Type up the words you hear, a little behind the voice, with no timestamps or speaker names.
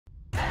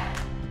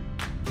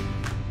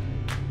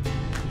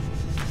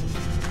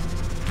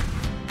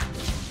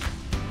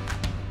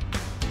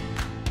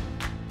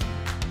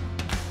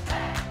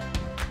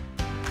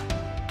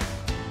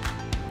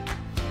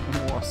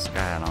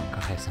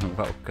and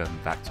welcome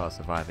back to our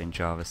Surviving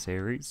Java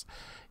series.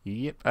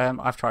 Yep,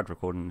 I've tried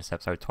recording this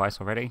episode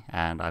twice already,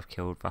 and I've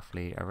killed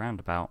roughly around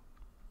about...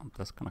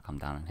 That's going to come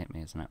down and hit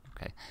me, isn't it?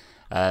 Okay.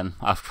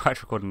 I've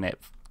tried recording it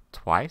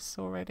twice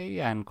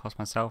already, and cost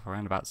myself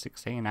around about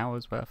 16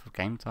 hours worth of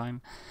game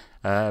time,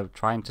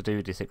 trying to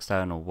do this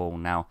external wall.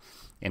 Now,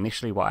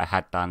 initially what I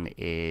had done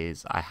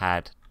is I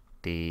had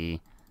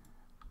the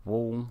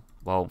wall...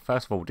 Well,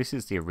 first of all, this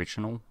is the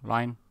original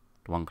line,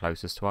 the one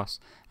closest to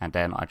us, and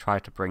then I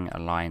tried to bring a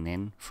line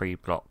in 3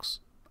 blocks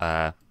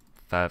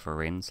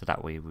further in, so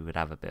that way we would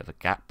have a bit of a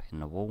gap in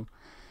the wall.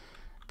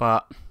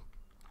 But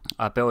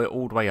I built it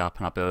all the way up,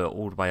 and I built it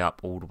all the way up,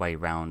 all the way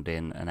round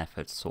in an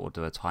effort to sort of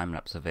do a time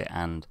lapse of it,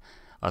 and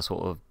I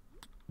sort of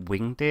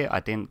winged it. I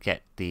didn't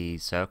get the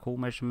circle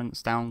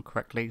measurements down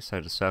correctly, so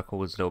the circle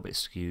was a little bit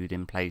skewed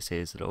in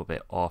places, a little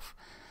bit off.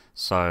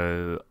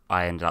 So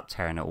I ended up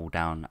tearing it all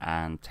down,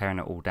 and tearing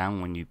it all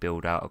down when you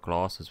build out a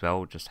glass as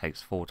well just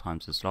takes 4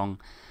 times as long.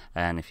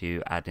 And if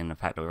you add in the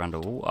fact that we're under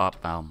all up,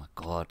 oh my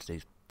god,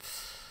 these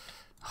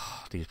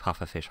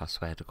pufferfish, I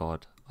swear to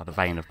god, are the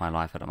vein of my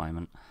life at the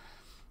moment.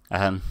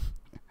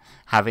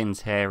 Having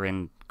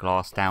tearing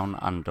glass down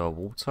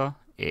underwater,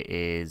 it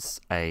is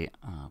a...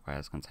 Oh, great,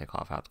 it's going to take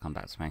half hour to come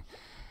back to me.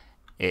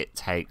 It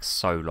takes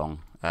so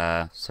long,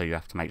 so you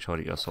have to make sure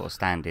that you're sort of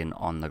standing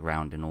on the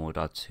ground in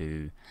order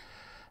to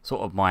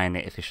sort of mine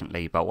it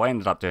efficiently. But what I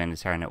ended up doing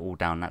is tearing it all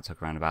down. That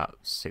took around about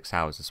 6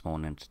 hours this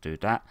morning to do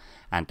that,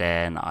 and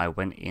then I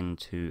went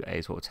into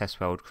a sort of test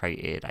world,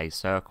 created a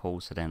circle,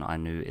 so then I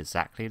knew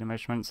exactly the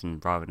measurements,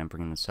 and rather than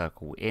bringing the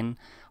circle in,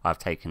 I've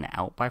taken it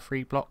out by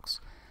 3 blocks,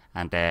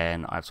 and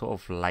then I've sort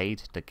of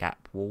laid the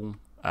gap wall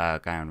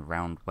going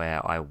around where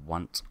I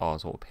want our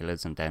sort of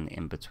pillars, and then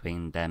in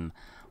between them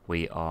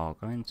we are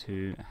going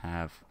to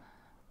have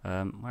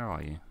where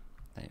are you?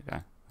 There you go.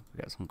 We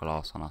get some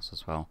glass on us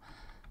as well.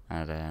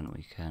 And then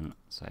we can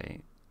say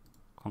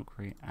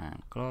concrete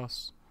and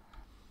glass.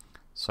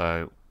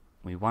 So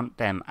we want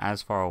them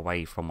as far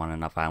away from one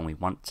another, and we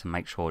want to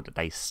make sure that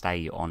they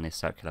stay on this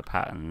circular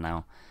pattern.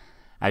 Now,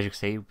 as you can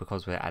see,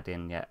 because we're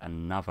adding yet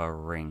another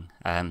ring,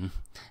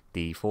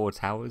 the 4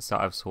 towers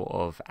that I've sort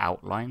of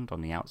outlined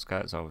on the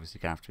outskirts are obviously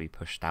going to have to be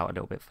pushed out a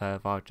little bit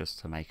further just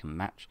to make them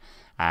match.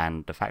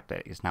 And the fact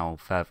that it's now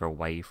further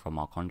away from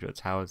our conduit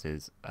towers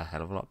is a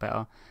hell of a lot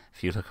better.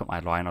 If you look at my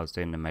line, I was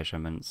doing the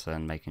measurements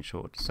and making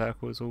sure the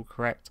circle is all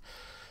correct.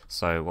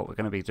 So what we're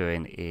going to be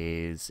doing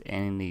is,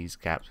 in these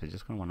gaps, we're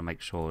just going to want to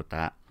make sure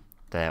that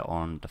they're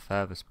on the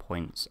furthest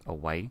points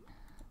away.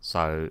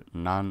 So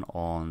none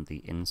on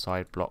the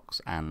inside blocks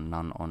and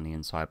none on the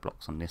inside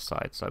blocks on this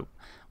side. So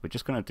we're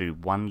just going to do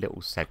one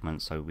little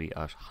segment so we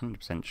are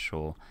 100%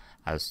 sure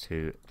as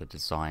to the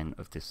design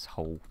of this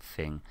whole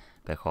thing.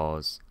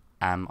 Because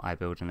am I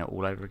building it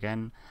all over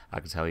again? I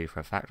can tell you for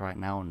a fact right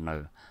now,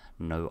 no,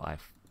 I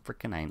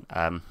freaking ain't.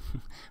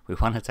 We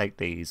want to take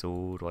these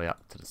all the way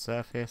up to the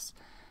surface,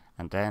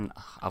 and then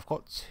I've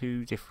got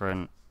 2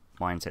 different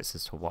mindsets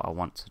as to what I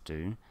want to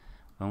do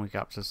when we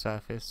get up to the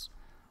surface.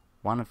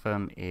 One of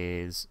them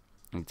is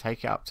we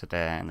take it up to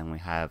there, and then we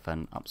have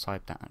an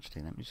upside down.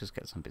 Actually, let me just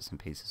get some bits and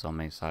pieces on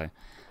me so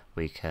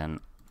we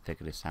can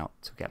figure this out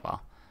together.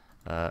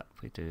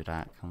 If we do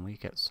that, can we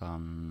get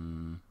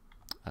some...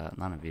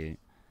 none of you.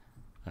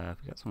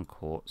 If we get some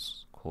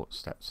quartz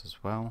steps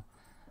as well,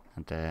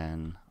 and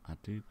then I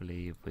do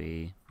believe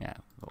we've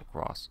got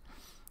grass.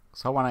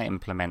 So I want to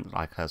implement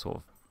like a sort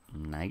of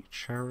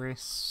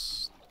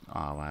naturist...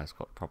 Oh wow, it's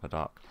got proper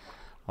dark.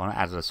 I want to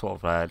add a sort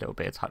of a little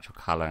bit of touch of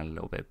colour and a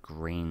little bit of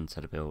green to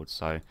the build.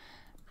 So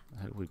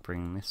we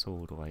bring this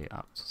all the way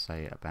up to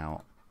say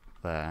about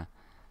there,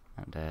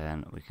 and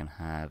then we can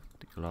have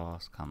the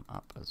glass come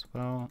up as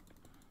well.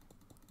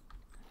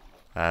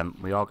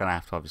 We are going to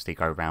have to obviously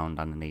go round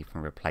underneath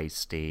and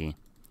replace the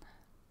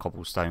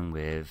cobblestone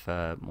with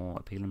more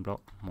appealing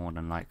block, more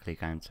than likely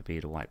going to be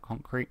the white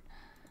concrete,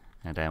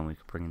 and then we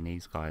can bring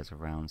these guys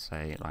around,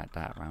 say like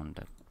that, around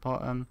the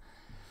bottom.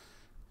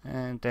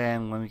 And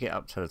then when we get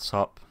up to the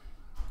top,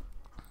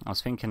 I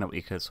was thinking that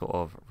we could sort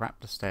of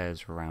wrap the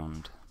stairs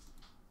around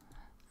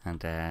and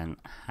then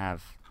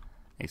have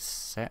a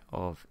set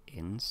of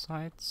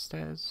inside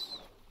stairs,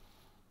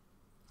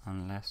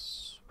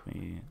 unless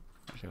we...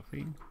 Actually, if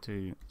we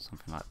do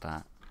something like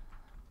that,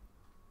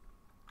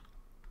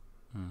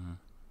 and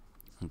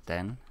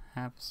then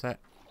have a set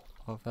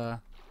of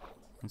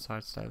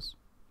inside stairs,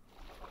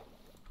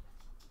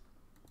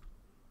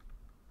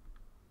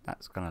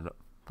 that's gonna look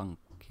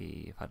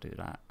funky if I do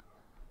that.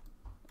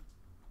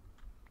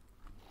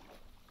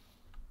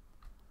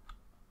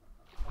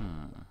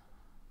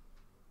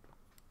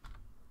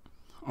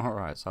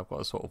 Alright, so I've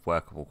got a sort of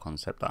workable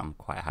concept that I'm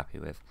quite happy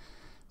with.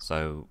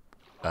 So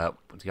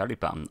the only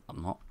bit I'm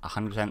not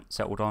 100%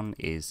 settled on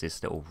is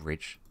this little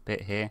ridge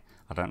bit here.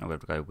 I don't know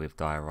whether to go with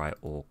diorite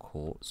or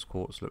quartz.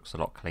 Quartz looks a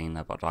lot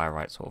cleaner, but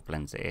diorite sort of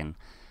blends it in,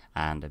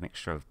 and a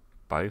mixture of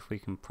both we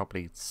can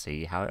probably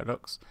see how it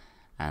looks.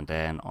 And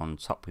then on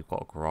top we've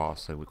got a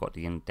grass, so we've got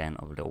the indent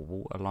of a little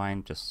water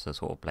line just to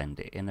sort of blend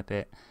it in a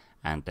bit,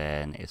 and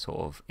then it sort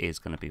of is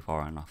going to be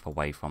far enough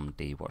away from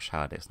the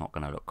watchtower that it's not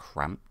going to look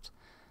cramped,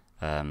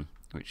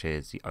 which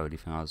is the only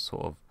thing I was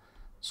sort of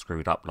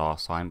screwed up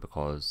last time,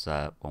 because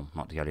well,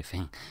 not the only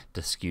thing,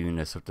 the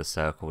skewness of the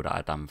circle that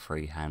I done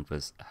freehand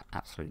was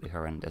absolutely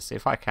horrendous.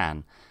 If I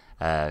can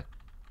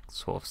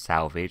sort of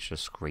salvage a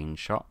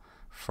screenshot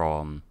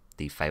from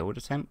the failed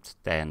attempt,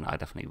 then I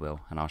definitely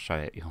will, and I'll show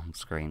it on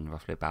screen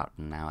roughly about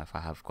now if I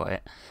have got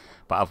it.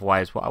 But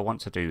otherwise, what I want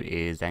to do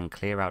is then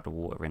clear out the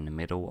water in the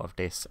middle of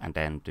this, and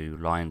then do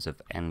lines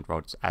of end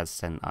rods as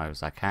center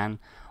as I can,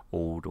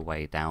 all the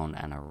way down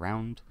and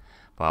around.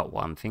 But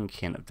what I'm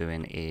thinking of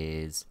doing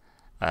is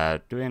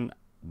doing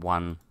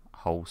one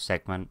whole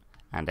segment,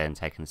 and then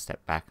taking a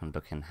step back and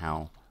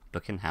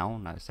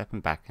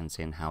stepping back and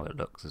seeing how it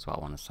looks is what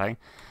I want to say.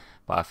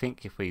 But I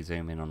think if we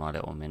zoom in on our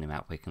little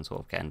mini-map, we can sort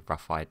of get a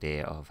rough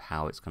idea of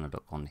how it's going to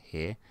look on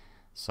here.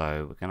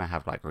 So we're going to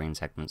have like green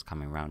segments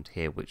coming around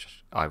here,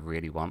 which I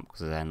really want,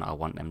 because then I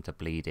want them to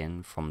bleed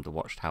in from the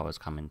watchtowers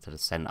coming to the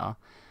center,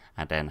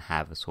 and then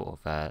have a sort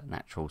of a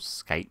natural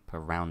scape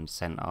around the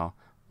center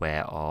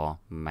where our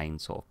main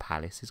sort of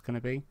palace is going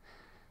to be,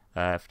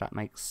 if that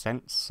makes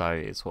sense. So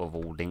it sort of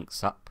all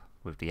links up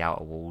with the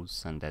outer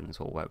walls, and then it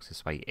sort of works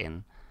its way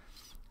in.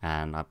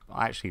 And I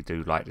actually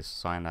do like this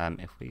design.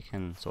 If we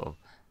can sort of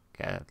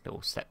get a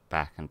little step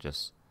back and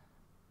just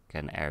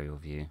get an aerial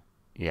view.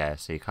 Yeah,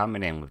 so you're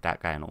coming in with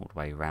that going all the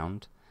way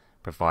around,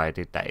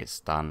 provided that it's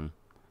done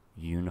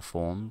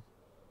uniformly.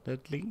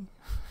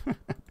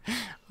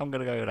 I'm going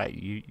to go with that,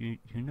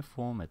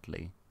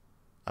 uniformedly.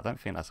 I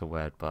don't think that's a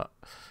word, but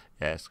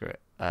yeah, screw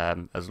it.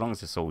 As long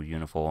as it's all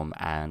uniform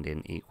and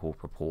in equal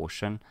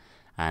proportion,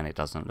 and it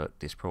doesn't look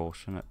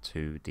disproportionate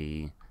to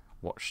the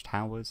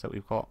watchtowers that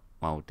we've got,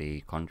 well, the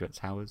conduit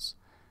towers.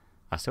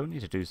 I still need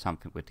to do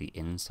something with the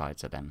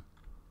insides of them.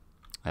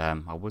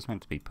 I was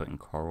meant to be putting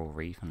coral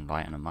reef and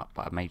lighting them up,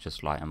 but I may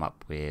just light them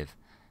up with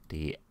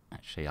the...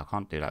 Actually, I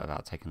can't do that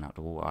without taking out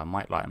the water. I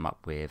might light them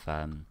up with, what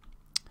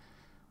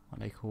are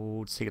they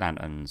called? Sea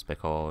lanterns,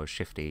 because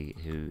Shifty,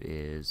 who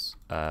is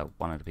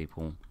one of the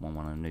people, one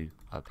of the new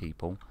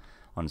people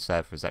on the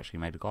server, has actually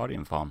made a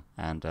guardian farm,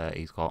 and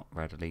he's got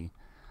readily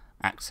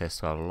access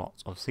to a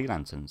lot of sea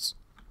lanterns.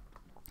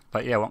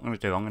 But yeah, what I'm going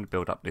to do, I'm going to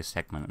build up this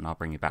segment, and I'll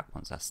bring you back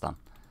once that's done.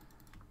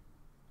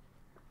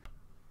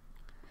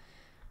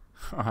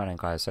 Alright then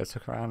guys, so it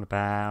took around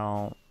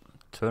about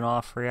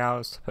 2.5 to 3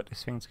 hours to put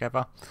this thing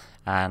together,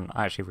 and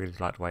I actually really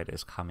like the way that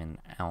it's coming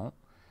out.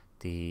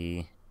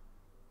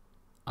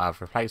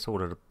 I've replaced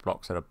all of the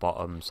blocks at the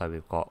bottom, so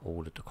we've got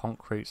all of the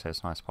concrete, so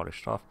it's nice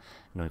polished off,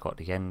 and then we've got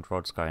the end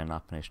rods going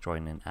up, and it's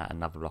joining at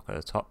another block at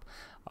the top.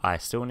 I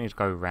still need to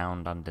go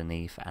round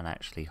underneath and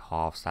actually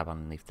half slab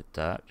underneath the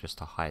dirt just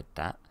to hide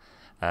that.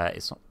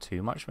 It's not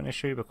too much of an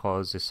issue,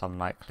 because it's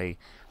unlikely,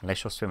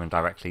 unless you're swimming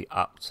directly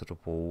up to the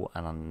wall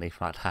and underneath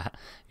like that,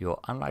 you're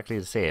unlikely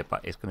to see it,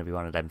 but it's going to be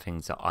one of them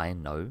things that I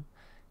know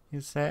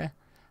is there.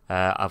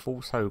 I've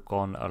also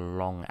gone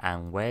along,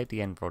 and where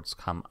the end rods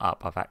come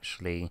up, I've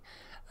actually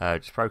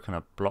just broken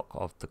a block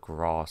of the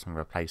grass and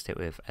replaced it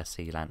with a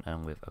sea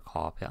lantern with a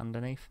carpet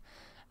underneath,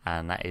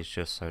 and that is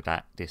just so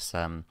that this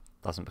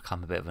doesn't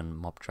become a bit of a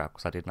mob trap,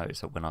 because I did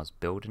notice that when I was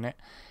building it,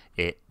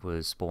 it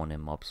was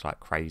spawning mobs like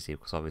crazy,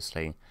 because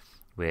obviously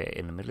we're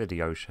in the middle of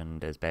the ocean,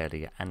 there's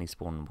barely any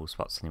spawnable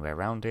spots anywhere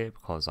around it,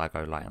 because I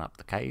go lighting up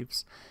the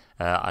caves.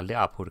 I lit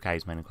up all the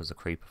caves mainly because of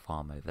the creeper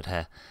farm over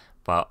there,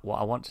 but what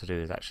I want to do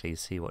is actually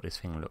see what this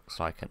thing looks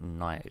like at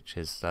night, which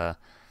is the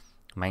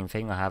main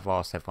thing. I have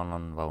asked everyone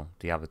on, well,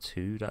 the other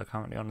two that are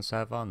currently on the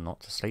server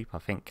not to sleep. I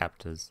think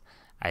Capta's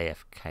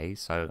AFK,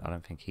 so I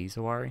don't think he's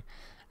a worry,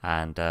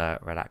 and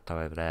Redacto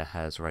over there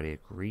has already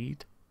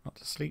agreed not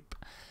to sleep.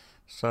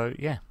 So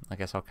yeah, I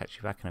guess I'll catch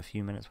you back in a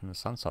few minutes when the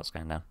sun starts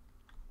going down.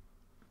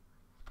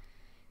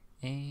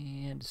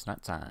 And it's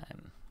night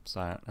time,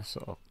 so let's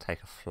sort of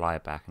take a fly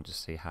back and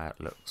just see how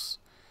it looks.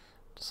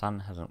 The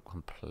sun hasn't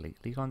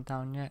completely gone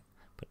down yet,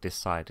 but this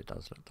side it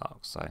does look dark,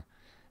 so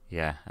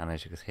yeah, and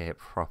as you can see, it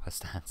proper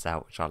stands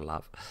out, which I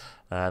love.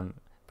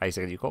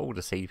 Basically, you've got all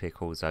the sea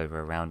pickles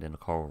over around in the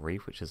coral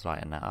reef, which is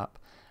lighting that up,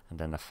 and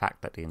then the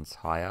fact that the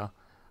entire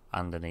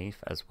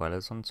underneath as well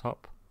as on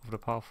top of the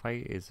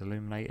pathway is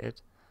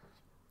illuminated,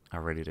 I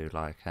really do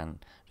like.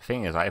 And the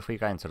thing is, like, if we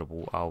go into the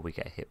water, we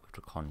get hit with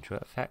the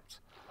conduit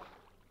effect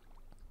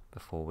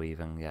before we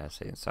even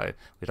see it. So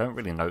we don't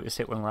really notice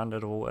it when we're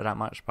under the water that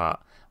much,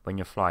 but when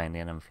you're flying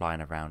in and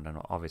flying around, and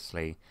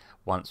obviously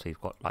once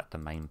we've got like the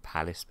main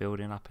palace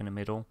building up in the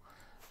middle,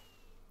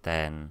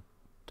 then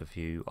the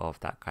view of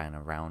that going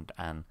around,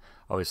 and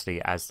obviously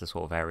as the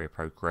sort of area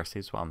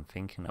progresses, what I'm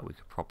thinking that we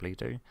could probably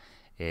do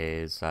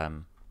is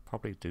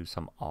probably do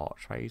some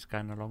archways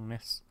going along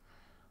this,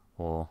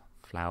 or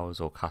flowers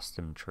or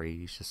custom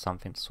trees, just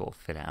something to sort of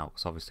fill it out,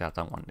 because obviously I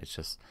don't want it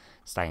just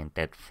staying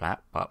dead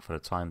flat. But for the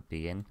time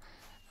being,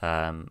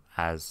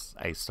 as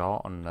a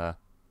start on the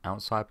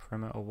outside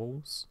perimeter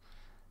walls,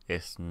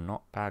 it's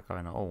not bad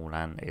going at all,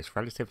 and it's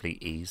relatively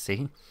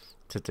easy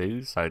to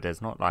do, so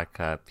there's not like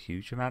a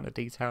huge amount of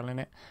detail in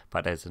it,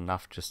 but there's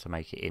enough just to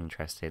make it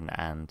interesting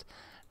and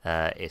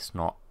It's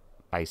not,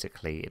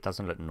 basically, it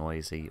doesn't look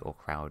noisy or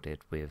crowded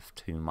with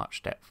too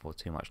much depth or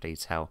too much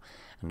detail.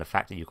 And the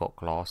fact that you've got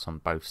glass on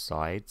both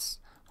sides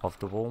of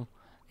the wall,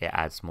 it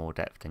adds more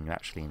depth than you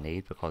actually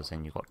need, because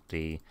then you've got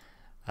the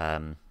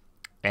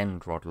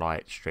end rod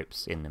light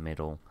strips in the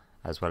middle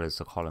as well as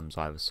the columns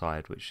either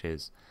side, which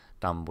is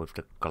done with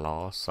the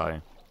glass.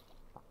 So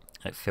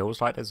it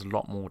feels like there's a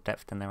lot more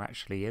depth than there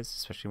actually is,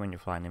 especially when you're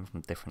flying in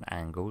from different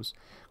angles,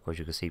 because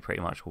you can see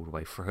pretty much all the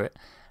way through it.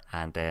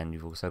 And then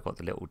you've also got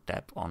the little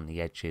depth on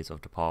the edges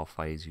of the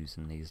pathways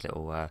using these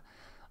little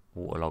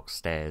waterlogged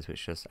stairs,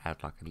 which just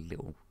add like a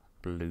little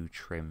blue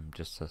trim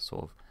just to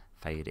sort of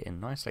fade it in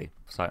nicely.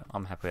 So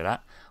I'm happy with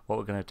that. What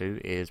we're going to do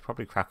is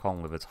probably crack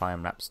on with a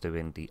time lapse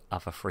doing the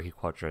other 3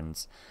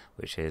 quadrants,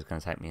 which is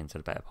going to take me into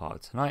the better part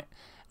of tonight.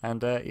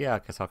 And yeah, I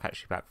guess I'll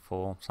catch you back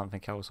for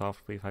something else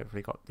after we've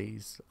hopefully got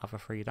these other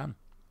 3 done.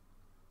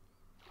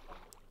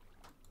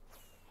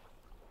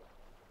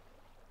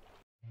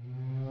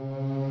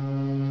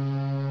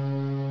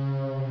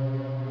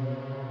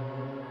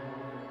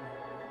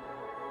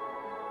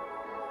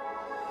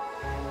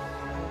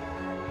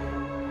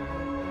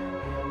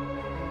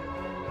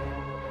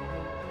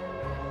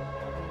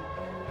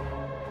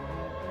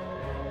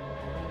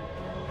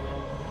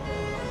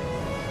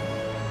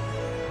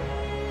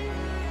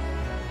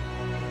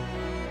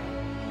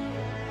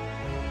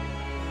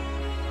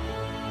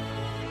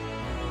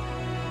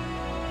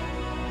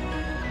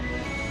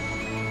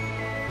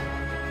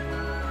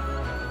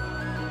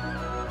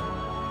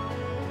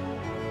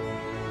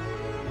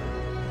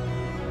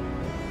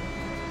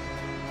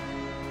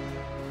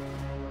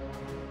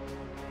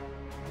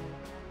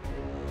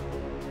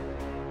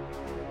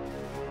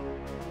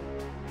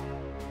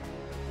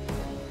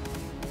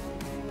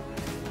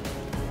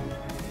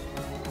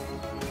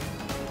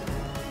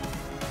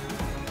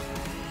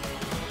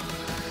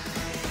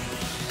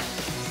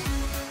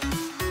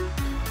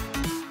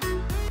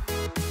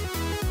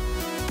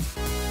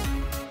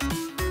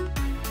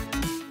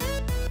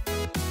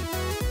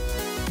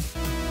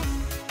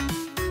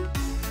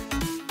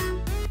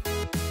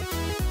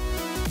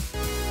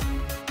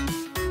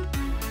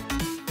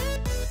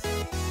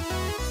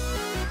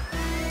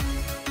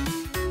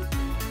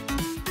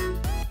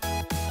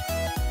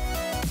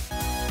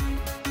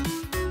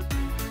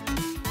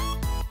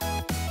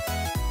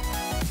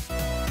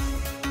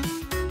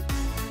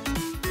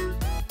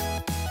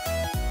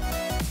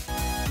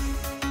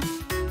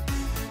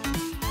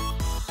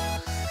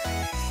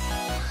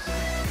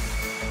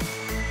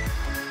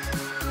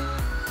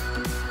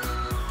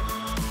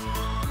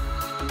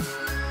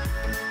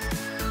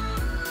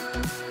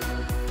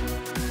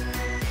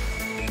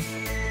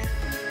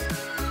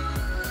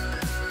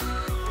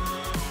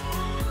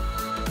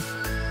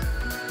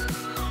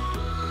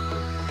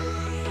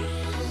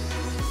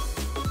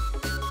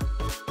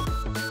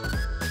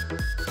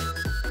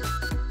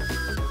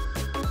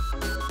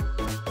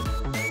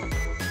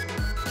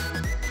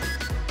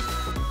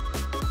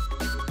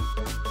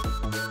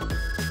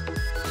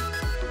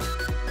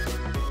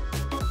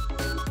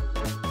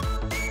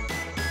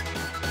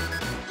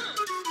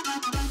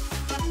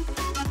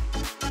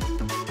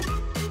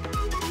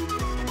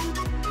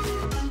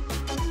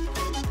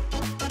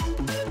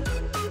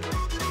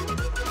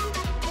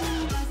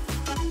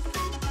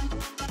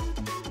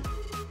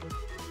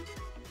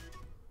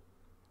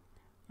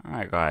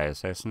 Alright guys,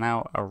 so it's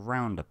now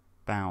around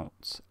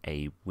about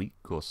a week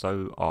or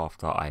so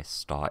after I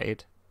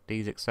started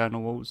these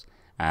external walls,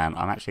 and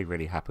I'm actually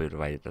really happy with the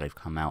way that they've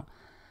come out.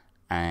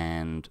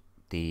 And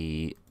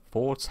the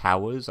 4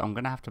 towers, I'm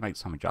going to have to make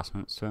some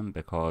adjustments to them,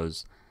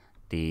 because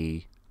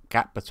the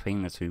gap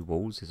between the 2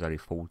 walls is only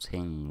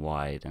 14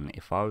 wide, and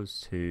if I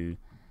was to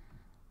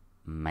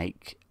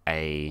make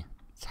a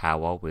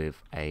tower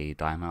with a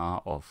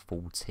diameter of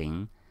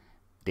 14,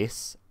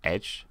 this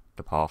edge,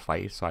 the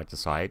pathway side to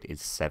side,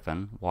 is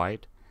 7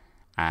 wide,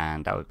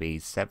 and that would be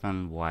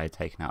 7 wide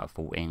taken out of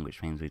 14,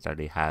 which means we'd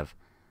only have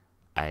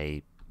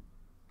a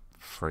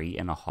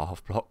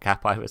 3.5 block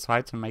gap either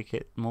side to make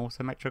it more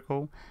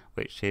symmetrical,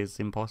 which is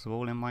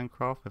impossible in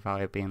Minecraft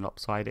without it being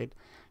lopsided.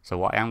 So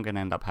what I am going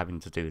to end up having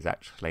to do is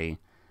actually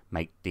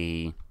make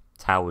the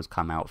towers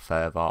come out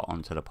further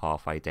onto the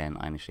pathway than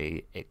I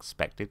initially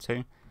expected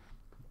to,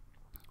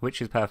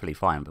 which is perfectly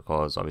fine,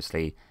 because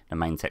obviously the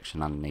main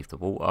section underneath the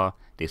water,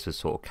 this was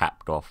sort of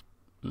capped off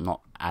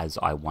not as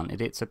I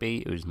wanted it to be.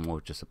 It was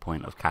more just a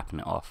point of capping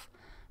it off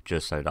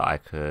just so that I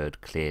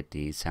could clear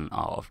the center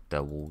of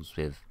the walls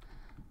with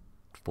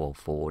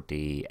for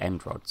the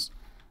end rods.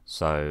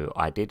 So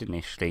I did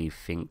initially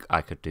think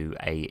I could do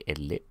a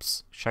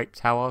ellipse shaped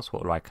tower,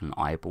 sort of like an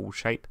eyeball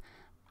shape,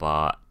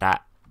 but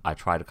that I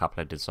tried a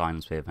couple of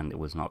designs with and it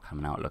was not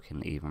coming out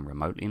looking even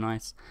remotely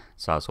nice.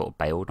 So I sort of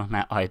bailed on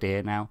that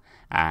idea now,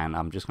 and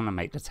I'm just going to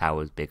make the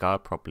towers bigger,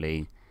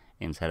 probably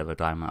instead of a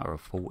diameter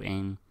of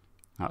 14,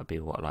 that would be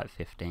what, like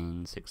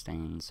 15,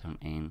 16,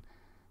 17,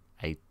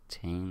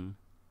 18,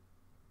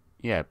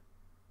 yeah,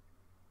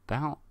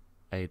 about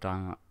a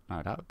diameter,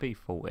 no, that would be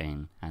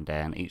 14, and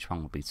then each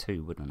one would be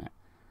 2, wouldn't it?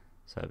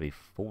 So it'll be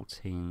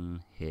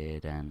 14 here,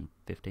 then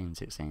 15,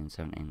 16,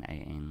 17,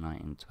 18,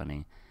 19,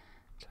 20,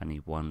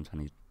 21,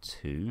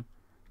 22.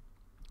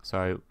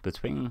 So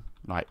between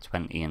like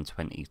 20 and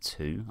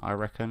 22, I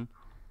reckon,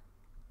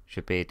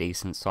 should be a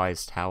decent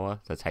sized tower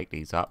to take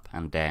these up.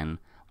 And then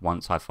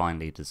once I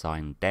finally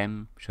design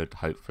them, should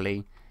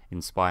hopefully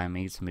inspire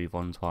me to move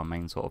on to our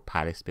main sort of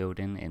palace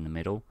building in the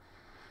middle,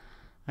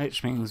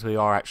 which means we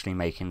are actually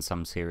making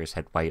some serious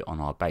headway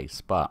on our base.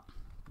 But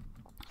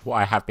what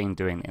I have been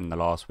doing in the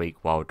last week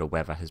while the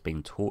weather has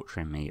been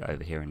torturing me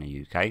over here in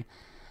the UK,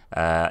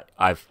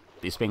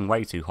 it's been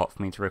way too hot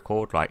for me to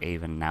record. Like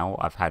even now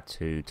I've had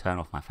to turn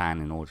off my fan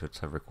in order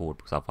to record,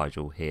 because otherwise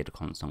you'll hear the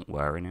constant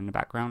whirring in the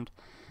background,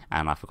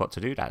 and I forgot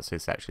to do that, so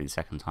it's actually the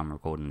second time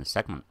recording this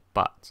segment.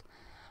 But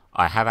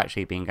I have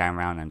actually been going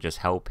around and just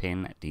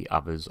helping the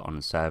others on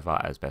the server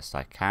as best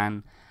I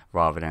can,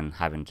 rather than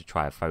having to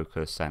try to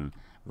focus and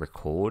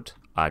record.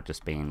 I've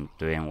just been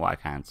doing what I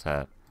can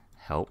to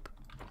help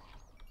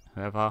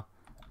whoever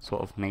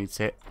sort of needs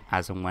it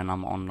as and when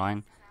I'm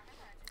online.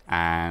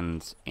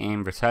 And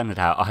in return of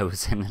that,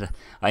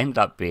 I ended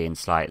up being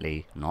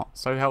slightly not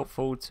so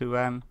helpful to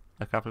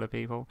a couple of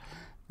people.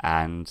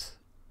 And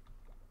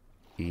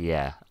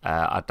yeah,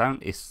 I've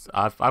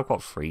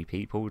got 3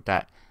 people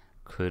that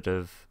could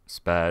have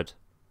spurred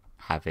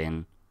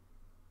having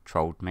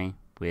trolled me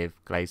with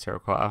glazed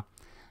terracotta.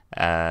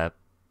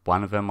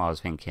 One of them I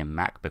was thinking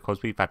Mac,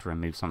 because we've had to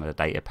remove some of the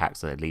data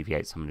packs that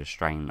alleviate some of the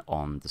strain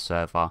on the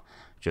server,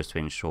 just to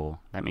ensure.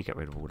 Let me get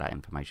rid of all that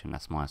information.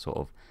 That's my sort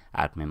of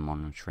admin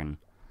monitoring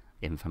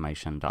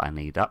information that I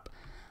need up.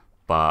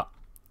 But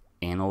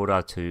in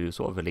order to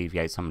sort of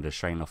alleviate some of the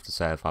strain off the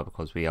server,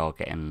 because we are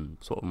getting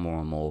sort of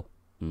more and more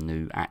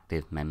new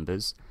active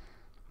members,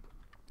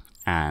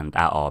 and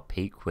at our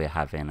peak we're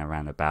having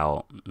around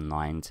about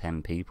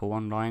 9-10 people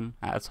online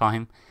at a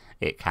time,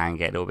 it can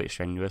get a little bit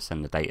strenuous,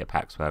 and the data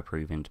packs were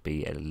proving to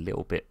be a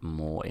little bit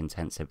more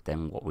intensive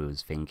than what we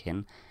was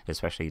thinking,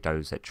 especially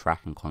those that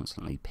track and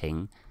constantly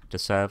ping the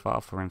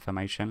server for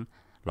information,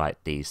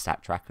 like the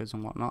stat trackers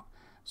and whatnot.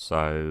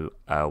 So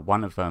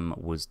one of them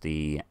was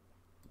the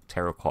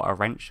terracotta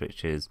wrench,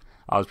 which is,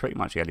 I was pretty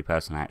much the only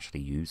person that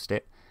actually used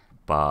it,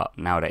 but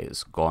now that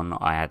it's gone,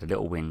 I had a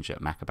little whinge at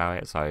Mac about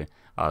it, so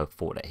I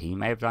thought that he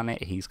may have done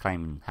it. He's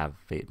claiming to have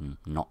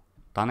not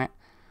done it.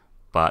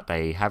 But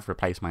they have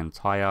replaced my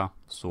entire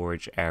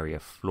storage area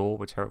floor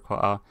with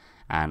terracotta,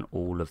 and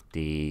all of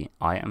the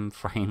item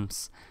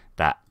frames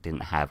that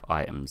didn't have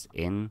items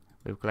in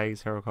with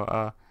glazed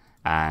terracotta.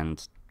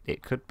 And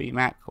it could be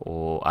Mac,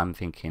 or I'm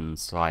thinking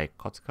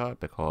Psychotica,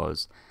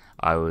 because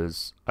I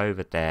was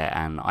over there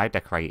and I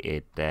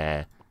decorated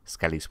their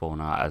skelly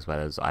spawner, as well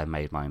as I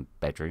made my own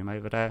bedroom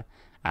over there,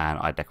 and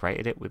I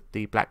decorated it with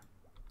the black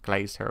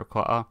glazed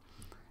terracotta.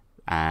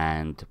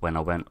 And when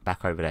I went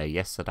back over there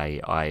yesterday,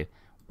 I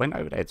went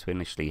over there to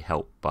initially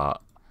help,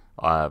 but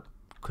I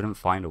couldn't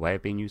find a way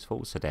of being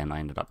useful, so then I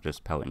ended up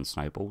just pelting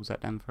snowballs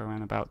at them for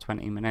around about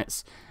 20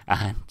 minutes,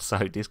 and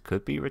so this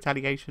could be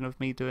retaliation of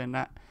me doing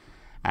that.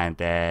 And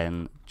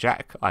then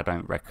Jack, I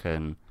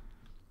reckon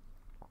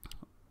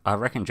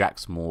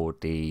Jack's more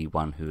the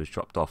one who has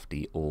dropped off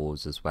the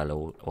ores as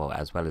well, or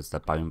as well as the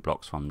bone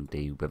blocks from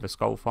the Wither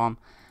Skull farm,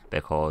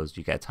 because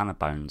you get a ton of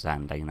bones,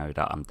 and they know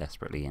that I'm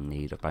desperately in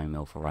need of bone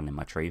meal for running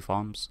my tree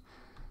farms,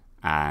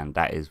 and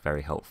that is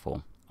very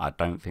helpful. I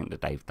don't think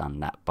that they've done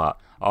that, but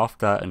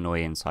after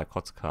annoying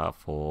Psychotica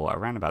for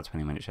around about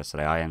 20 minutes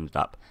yesterday, I ended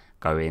up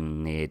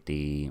going near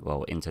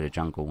into the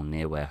jungle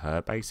near where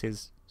her base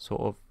is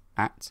sort of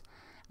at,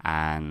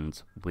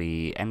 and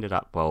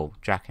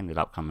Jack ended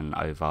up coming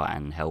over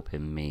and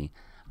helping me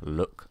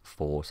look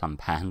for some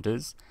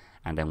pandas,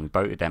 and then we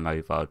boated them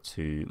over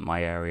to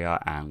my area,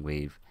 and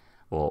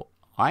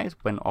I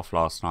went off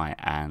last night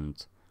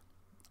and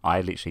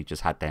I literally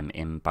just had them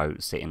in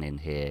boats sitting in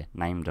here,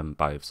 named them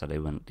both so they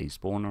wouldn't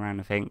despawn or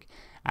anything,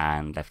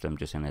 and left them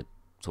just in a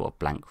sort of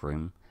blank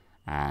room.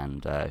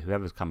 And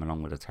whoever's come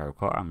along with the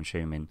terracotta, I'm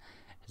assuming,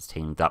 has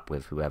teamed up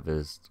with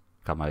whoever's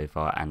come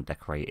over and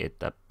decorated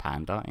the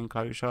panda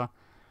enclosure.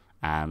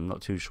 I'm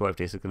not too sure if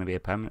this is going to be a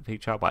permanent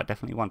feature, but I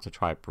definitely want to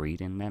try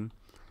breeding them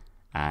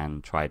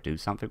and try to do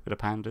something with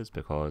the pandas,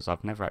 because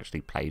I've never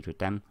actually played with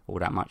them all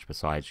that much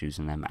besides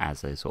using them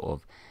as a sort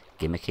of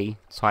gimmicky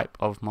type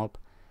of mob.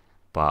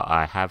 But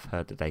I have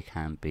heard that they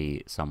can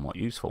be somewhat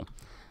useful.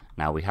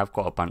 Now we have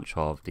got a bunch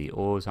of the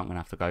ores I'm going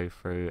to have to go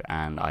through,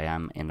 and I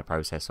am in the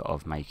process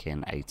of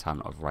making a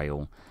ton of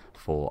rail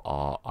for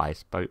our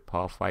ice boat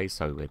pathway,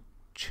 so we're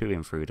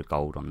chewing through the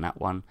gold on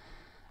that one.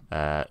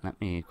 Let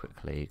me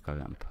quickly go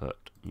and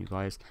put you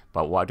guys,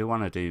 but what I do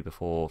want to do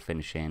before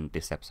finishing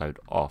this episode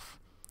off,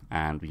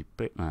 and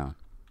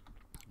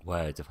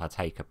words if I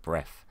take a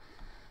breath,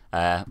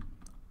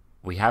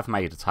 we have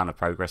made a ton of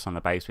progress on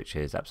the base, which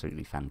is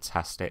absolutely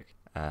fantastic.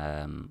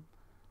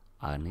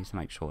 I need to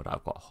make sure that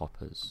I've got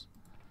hoppers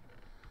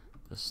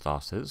for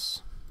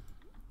starters,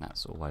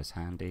 that's always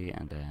handy,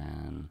 and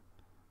then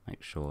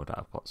make sure that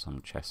I've got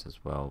some chests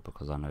as well,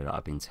 because I know that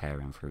I've been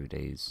tearing through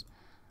these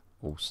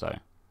also.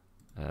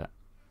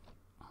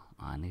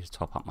 I need to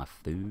top up my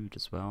food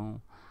as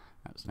well.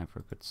 That's never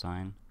a good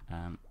sign.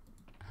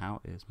 How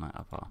is my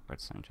other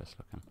redstone chest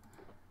looking?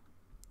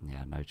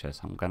 Yeah, no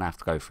chest. I'm going to have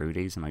to go through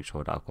these and make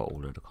sure that I've got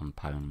all of the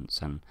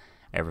components and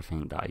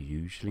everything that I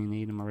usually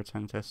need in my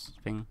redstone test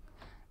thing.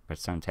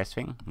 Redstone test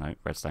thing? No,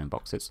 redstone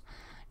boxes.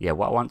 Yeah,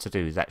 what I want to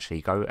do is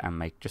actually go and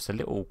make just a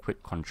little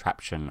quick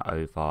contraption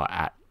over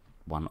at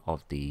one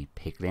of the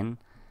pigling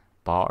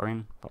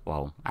bartering,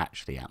 well,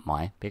 actually at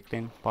my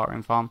pigling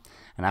bartering farm,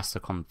 and that's to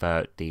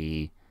convert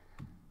the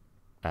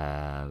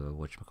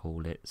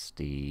whatchamacallits,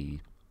 the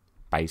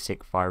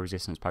basic fire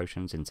resistance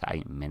potions into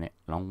 8-minute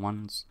long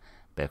ones,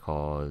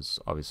 because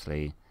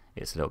obviously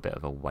it's a little bit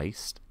of a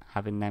waste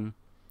having them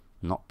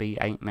not be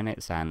 8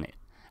 minutes. And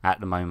at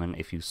the moment,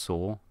 if you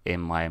saw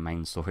in my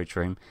main storage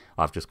room,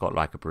 I've just got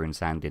like a brewing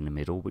stand in the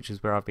middle, which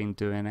is where I've been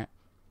doing it,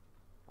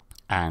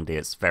 and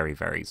it's very,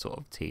 very sort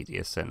of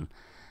tedious and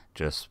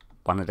just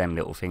one of them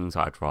little things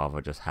I'd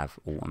rather just have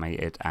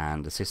automated.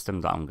 And the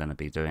system that I'm going to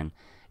be doing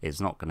is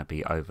not going to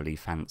be overly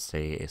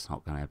fancy, it's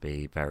not going to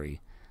be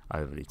very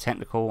overly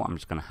technical. I'm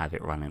just going to have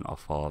it running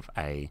off of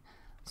a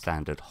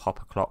standard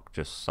hopper clock,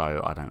 just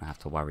so I don't have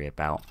to worry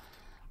about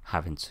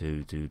having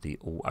to do the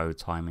auto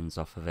timings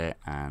off of it.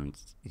 And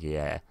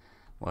yeah,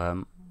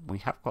 we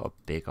have got a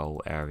big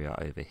old area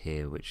over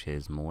here which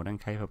is more than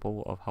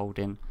capable of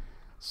holding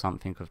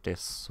something of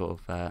this sort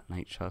of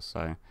nature.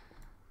 So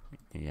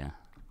yeah,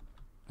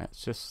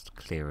 let's just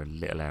clear a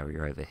little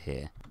area over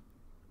here.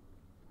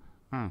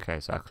 Okay,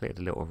 so I cleared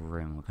a little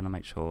room. We're going to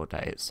make sure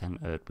that it's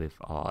centered with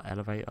our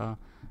elevator,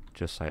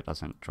 just so it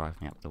doesn't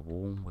drive me up the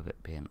wall with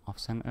it being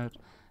off-centered.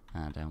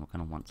 And then we're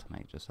going to want to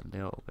make just a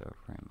little bit of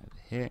room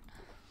over here.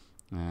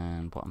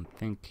 And what I'm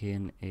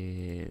thinking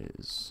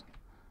is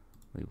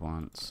we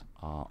want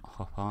our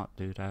hopper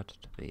doodad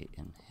to be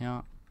in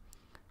here.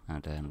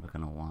 And then we're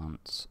going to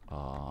want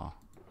our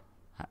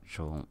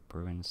actual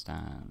brewing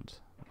stand.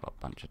 We've got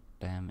a bunch of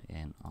them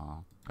in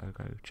our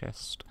go-go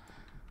chest.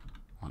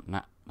 Want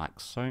that like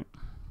so.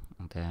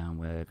 And then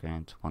we're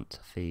going to want to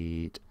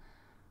feed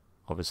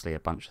obviously a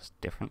bunch of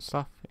different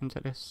stuff into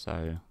this. So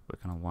we're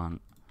going to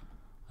want,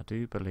 I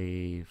do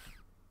believe,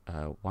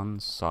 one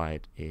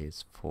side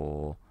is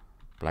for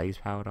blaze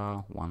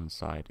powder, one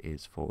side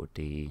is for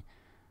the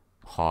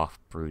half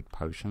brewed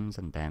potions,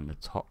 and then the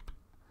top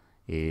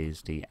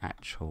is the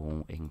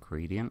actual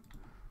ingredient.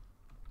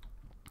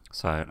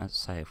 So let's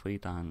say if we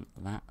done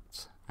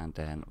that, and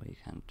then we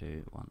can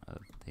do one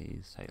of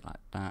these, say like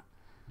that,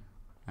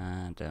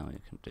 and then we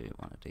can do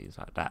one of these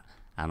like that.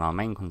 And our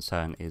main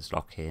concern is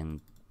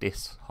locking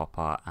this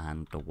hopper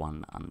and the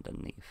one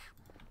underneath.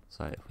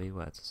 So if we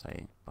were to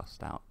say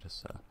bust out,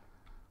 just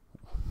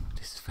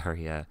this is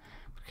very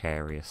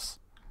precarious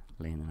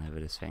leaning over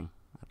this thing.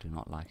 I do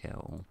not like it at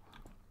all.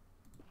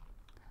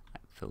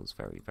 It feels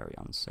very, very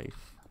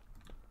unsafe.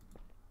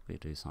 We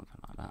do something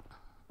like that.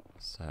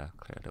 Let's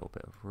clear a little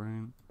bit of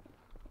room.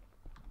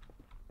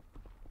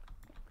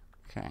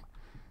 Okay.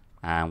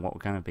 And what we're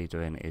going to be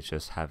doing is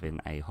just having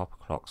a hopper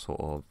clock sort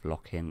of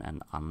locking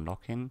and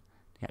unlocking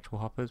the actual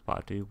hoppers, but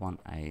I do want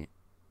a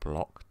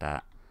block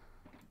that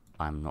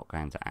I'm not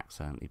going to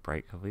accidentally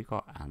break. Have we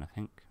got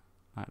anything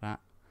like that?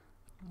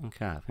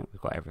 Okay, I think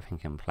we've got everything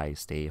in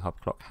place. The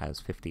hopper clock has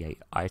 58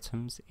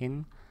 items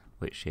in,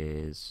 which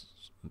is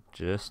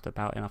just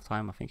about enough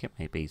time. I think it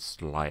may be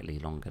slightly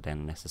longer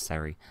than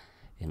necessary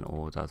in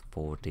order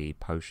for the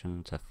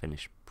potion to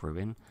finish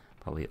brewing,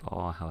 but we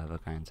are, however,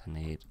 going to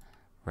need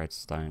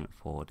redstone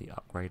for the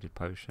upgraded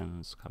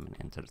potions coming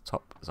into the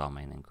top as our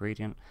main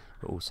ingredient.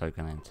 We're also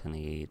going to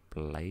need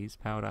blaze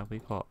powder. We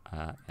got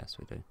yes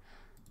we do.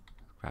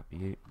 Grab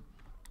you,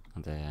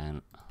 and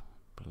then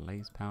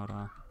blaze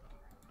powder.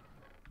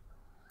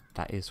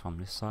 That is from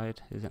this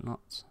side, is it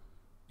not?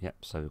 Yep,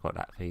 so we've got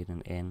that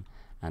feeding in,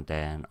 and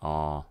then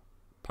our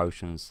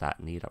potions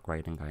that need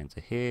upgrading go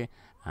into here,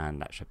 and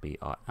that should be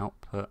our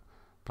output.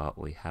 But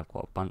we have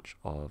got a bunch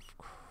of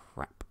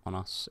crap on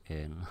us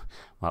in,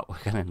 well,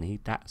 we're going to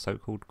need that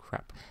so-called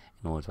crap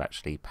in order to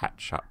actually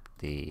patch up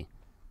the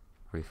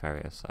roof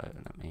area. So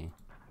let me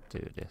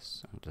do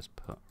this and just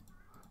put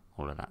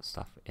all of that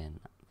stuff in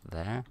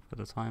there for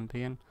the time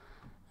being,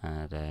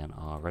 and then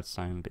our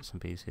redstone bits and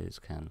pieces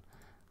can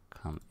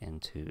come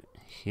into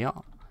here,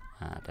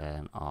 and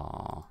then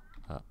our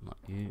not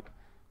you,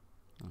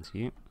 into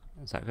you.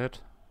 Is that good?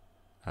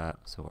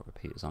 So what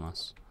repeaters on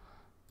us?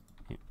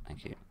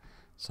 Thank you.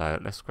 So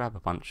let's grab a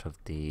bunch of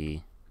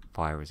the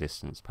fire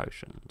resistance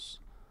potions.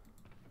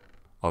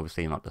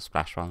 Obviously not the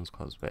splash ones,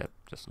 because we're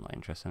just not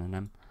interested in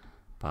them,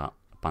 but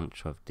a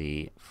bunch of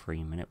the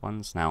 3-minute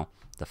ones. Now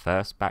the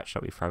first batch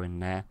that we throw in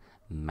there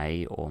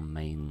may or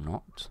may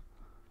not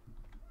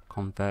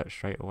convert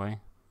straight away.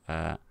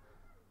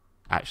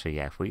 Actually,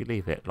 yeah, if we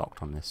leave it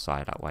locked on this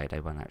side, that way they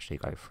won't actually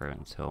go through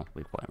until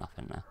we've got enough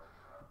in there,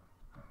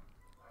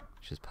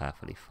 which is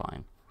perfectly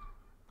fine.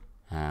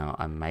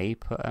 I may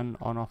put an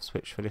on-off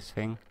switch for this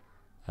thing.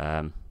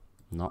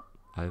 Not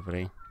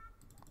overly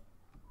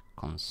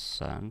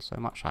concerned so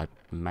much. I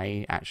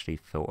may actually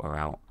filter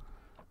out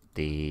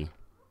the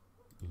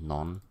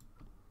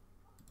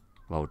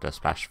well, the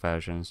splash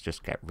versions,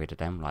 just get rid of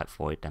them, like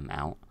void them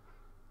out,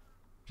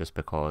 just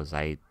because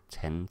they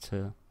tend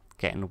to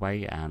get in the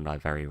way, and I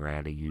very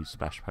rarely use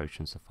splash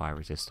potions of fire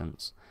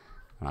resistance,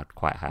 and I'd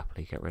quite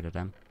happily get rid of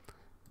them.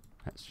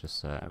 Let's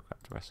just grab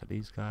the rest of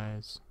these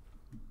guys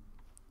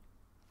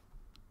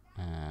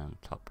and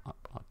top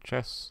up our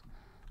chests.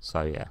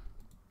 So yeah,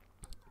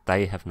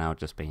 they have now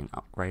just been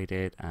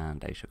upgraded and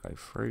they should go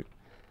through,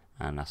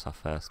 and that's our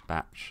first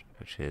batch,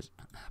 which is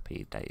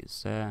happy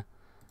days there.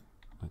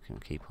 We can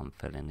keep on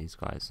filling these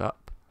guys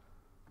up.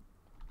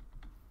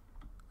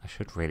 I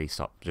should really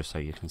stop just so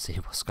you can see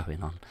what's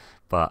going on,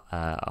 but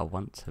I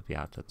want to be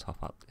able to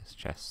top up this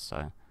chest.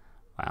 So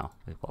wow,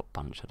 we've got a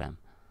bunch of them.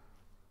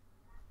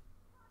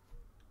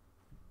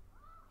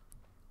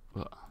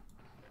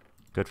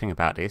 Good thing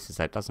about this is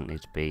that it doesn't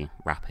need to be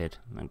rapid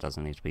and it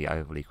doesn't need to be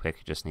overly quick.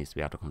 It just needs to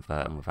be able to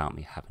convert them without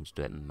me having to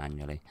do it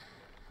manually.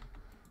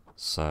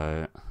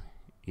 So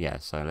yeah,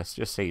 so let's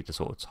just see the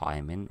sort of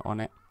timing on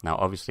it. Now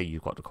obviously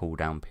you've got the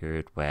cooldown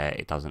period where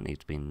it doesn't need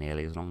to be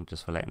nearly as long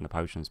just for letting the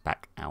potions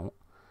back out,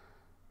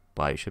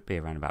 but it should be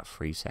around about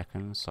 3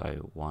 seconds.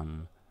 So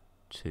 1,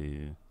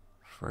 2,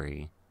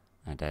 3,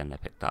 and then they're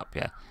picked up,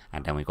 yeah.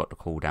 And then we got the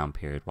cooldown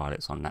period while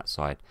it's on that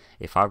side.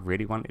 If I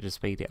really wanted to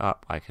speed it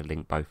up, I could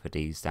link both of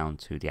these down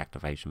to the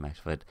activation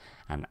method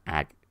and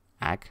add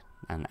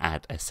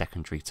a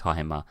secondary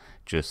timer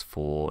just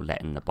for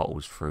letting the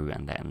bottles through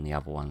and letting the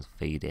other ones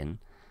feed in.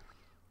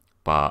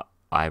 But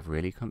I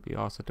really couldn't be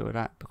asked to do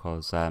that,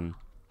 because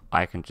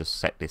I can just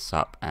set this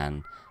up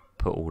and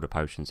put all the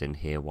potions in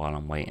here while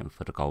I'm waiting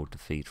for the gold to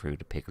feed through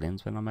the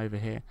piglins when I'm over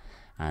here,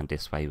 and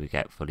this way we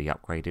get fully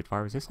upgraded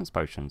fire resistance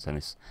potions, and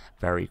it's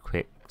very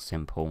quick,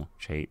 simple,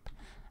 cheap,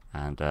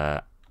 and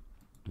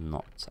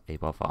not a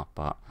bother.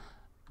 But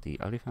the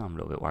only thing I'm a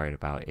little bit worried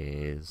about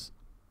is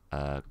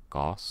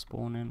ghast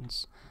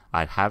spawnings.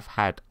 I have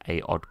had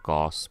a odd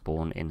ghast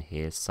spawn in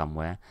here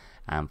somewhere,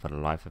 and for the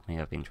life of me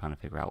I've been trying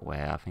to figure out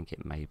where. I think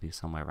it may be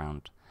somewhere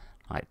around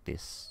like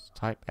this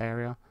type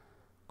area,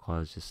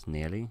 because it's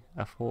nearly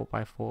a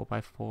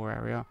 4x4x4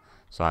 area.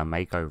 So I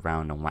may go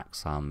round and whack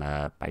some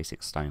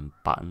basic stone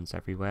buttons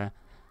everywhere.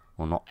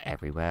 Well, not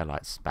everywhere,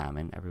 like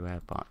spamming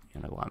everywhere, but you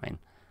know what I mean.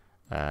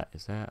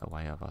 Is there a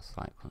way of us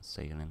like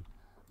concealing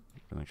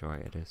the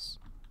majority of this?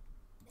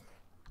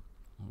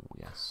 Oh,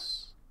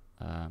 yes.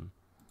 I'm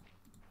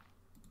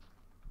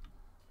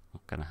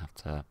gonna have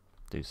to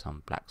do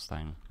some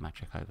blackstone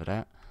magic over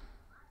there,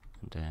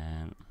 and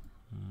then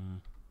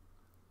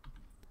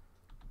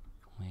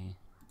we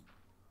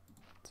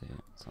do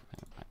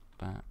something like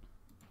that,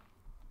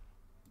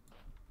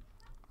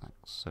 like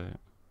so.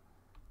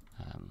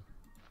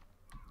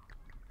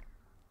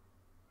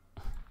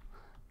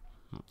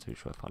 Not too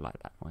sure if I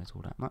like that noise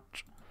all that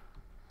much.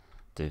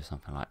 Do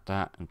something like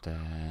that, and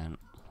then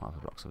what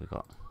other blocks have we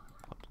got?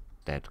 Got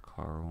dead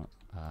coral,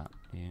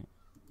 you,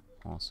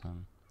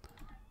 awesome.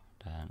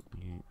 Then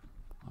you,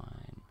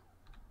 fine,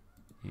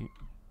 you.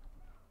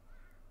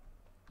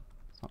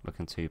 It's not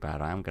looking too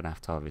bad. I am going to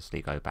have to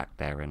obviously go back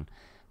there and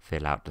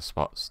fill out the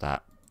spots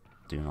that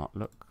do not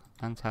look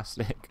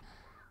fantastic,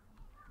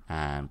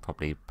 and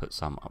probably put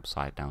some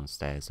upside down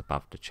stairs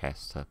above the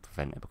chest to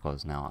prevent it,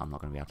 because now I'm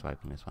not going to be able to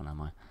open this one,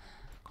 am I?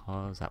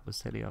 Because that was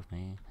silly of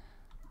me.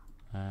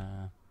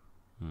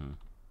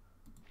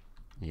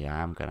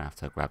 Yeah, I'm going to have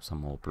to grab some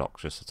more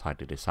blocks just to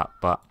tidy this up,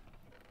 but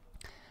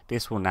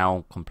this will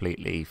now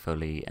completely,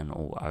 fully and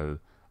auto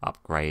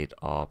upgrade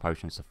our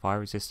potions of fire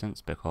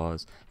resistance,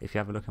 because if you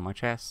have a look at my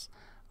chest,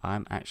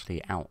 I'm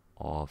actually out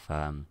of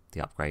the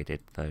upgraded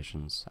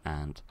versions.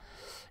 And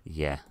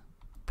yeah,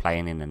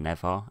 playing in the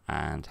Nether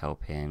and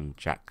helping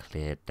Jack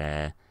clear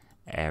their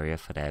area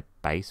for their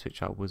base,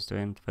 which I was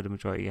doing for the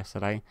majority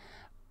yesterday,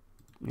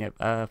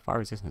 yeah, fire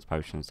resistance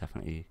potions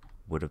definitely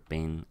would have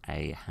been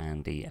a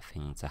handy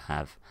thing to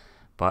have.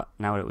 But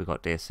now that we've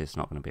got this, it's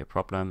not going to be a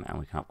problem, and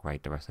we can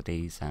upgrade the rest of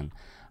these. And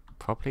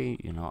probably,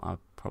 you know, I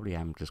probably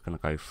am just going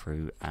to go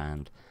through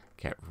and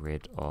get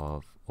rid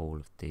of all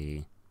of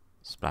the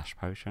splash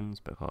potions,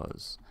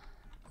 because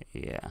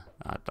yeah,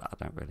 I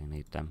don't really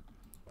need them.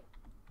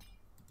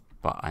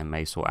 But I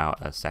may sort out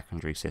a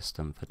secondary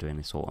system for doing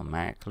this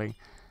automatically,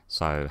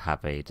 so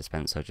have a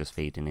dispenser just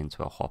feeding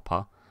into a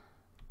hopper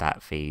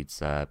that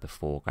feeds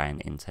before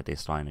going into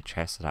this line of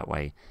chest, so that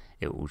way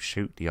it will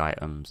shoot the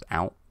items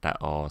out that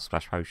are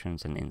splash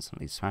potions and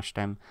instantly smash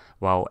them,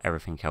 while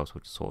everything else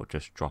will sort of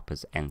just drop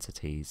as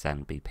entities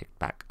and be picked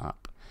back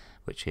up,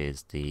 which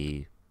is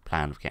the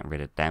plan of getting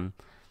rid of them.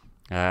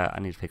 I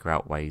need to figure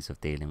out ways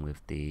of dealing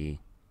with the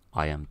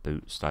iron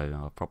boots, though.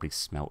 I'll probably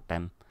smelt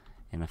them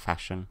in a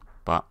fashion.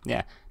 But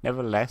yeah,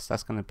 nevertheless,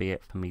 that's going to be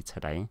it for me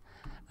today.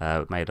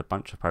 We've made a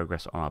bunch of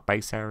progress on our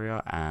base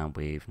area, and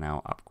we've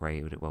now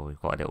upgraded it. Well,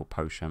 we've got a little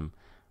potion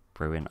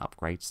brewing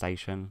upgrade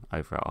station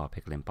over at our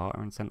pigling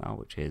bartering center,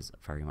 which is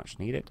very much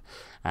needed.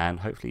 And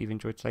hopefully you've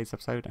enjoyed today's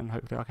episode, and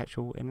hopefully I'll catch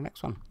you all in the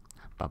next one.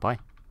 Bye bye.